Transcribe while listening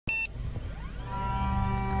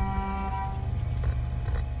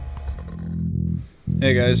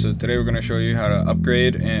Hey guys, so today we're going to show you how to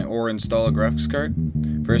upgrade or install a graphics card.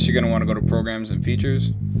 First, you're going to want to go to Programs and Features.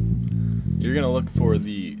 You're going to look for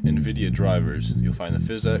the Nvidia drivers. You'll find the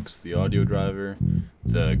PhysX, the audio driver,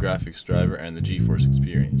 the graphics driver, and the GeForce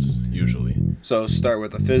Experience, usually. So start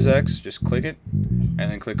with the PhysX, just click it, and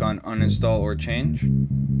then click on Uninstall or Change.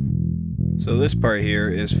 So this part here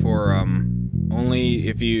is for only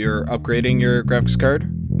if you're upgrading your graphics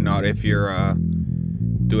card, not if you're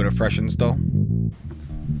doing a fresh install.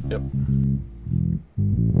 Yep.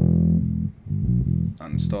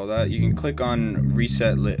 Uninstall that. You can click on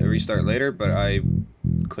restart later, but I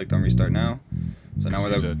clicked on restart now. So now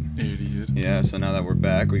so now that we're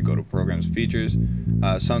back, we go to Programs, Features.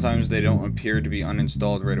 Sometimes they don't appear to be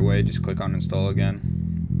uninstalled right away. Just click on Install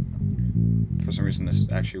again. For some reason, this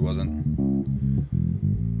actually wasn't.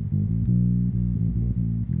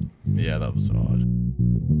 Yeah, that was odd.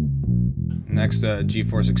 Next,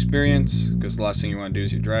 GeForce Experience, because the last thing you want to do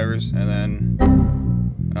is your drivers, and then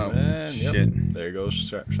shit. Yep. There goes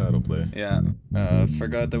shadow play. Yeah,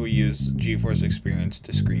 forgot that we use GeForce Experience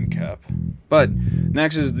to screen cap. But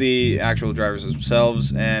next is the actual drivers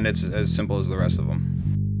themselves, and it's as simple as the rest of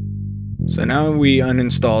them. So now we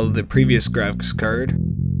uninstall the previous graphics card.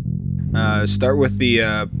 Start with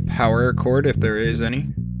the power cord if there is any.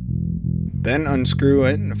 Then unscrew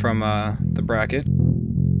it from the bracket.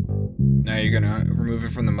 Now you're going to remove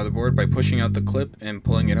it from the motherboard by pushing out the clip and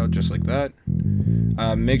pulling it out just like that.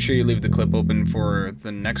 Make sure you leave the clip open for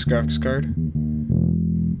the next graphics card.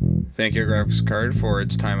 Thank your graphics card for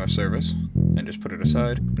its time of service, and just put it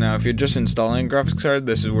aside. Now if you're just installing a graphics card,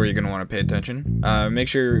 this is where you're going to want to pay attention. Make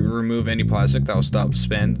sure you remove any plastic that will stop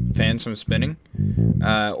fans from spinning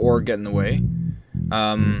or get in the way.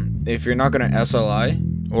 If you're not going to SLI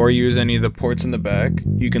or use any of the ports in the back,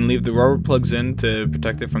 you can leave the rubber plugs in to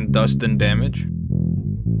protect it from dust and damage.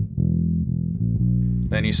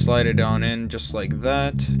 Then you slide it on in just like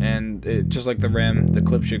that, and just like the RAM, the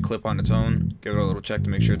clip should clip on its own. Give it a little check to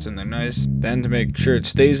make sure it's in there nice. Then to make sure it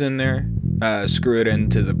stays in there, screw it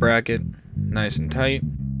into the bracket nice and tight.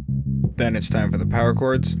 Then it's time for the power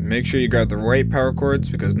cords. Make sure you grab the right power cords,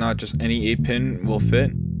 because not just any 8-pin will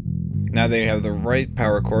fit. Now that you have the right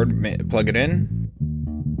power cord, plug it in,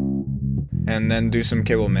 and then do some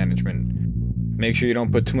cable management. Make sure you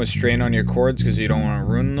don't put too much strain on your cords because you don't want to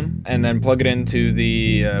ruin them. And then plug it into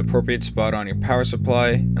the appropriate spot on your power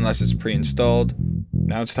supply, unless it's pre-installed.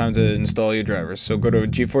 Now it's time to install your drivers. So go to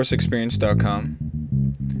GeForceExperience.com,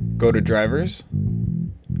 go to Drivers,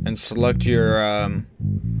 and select your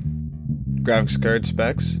graphics card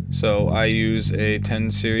specs. So I use a 10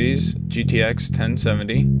 series GTX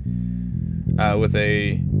 1070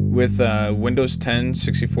 with Windows 10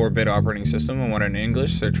 64-bit operating system. I want it in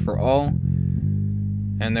English. Search for all.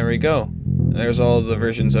 And there we go. There's all the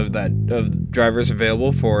versions of drivers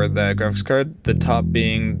available for that graphics card. The top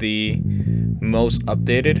being the most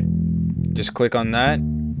updated. Just click on that,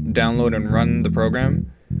 download and run the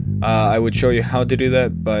program. I would show you how to do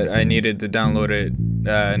that, but I needed to download it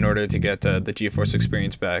in order to get the GeForce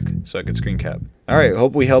Experience back so I could screen cap. Alright,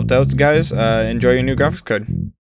 hope we helped out, guys. Enjoy your new graphics card.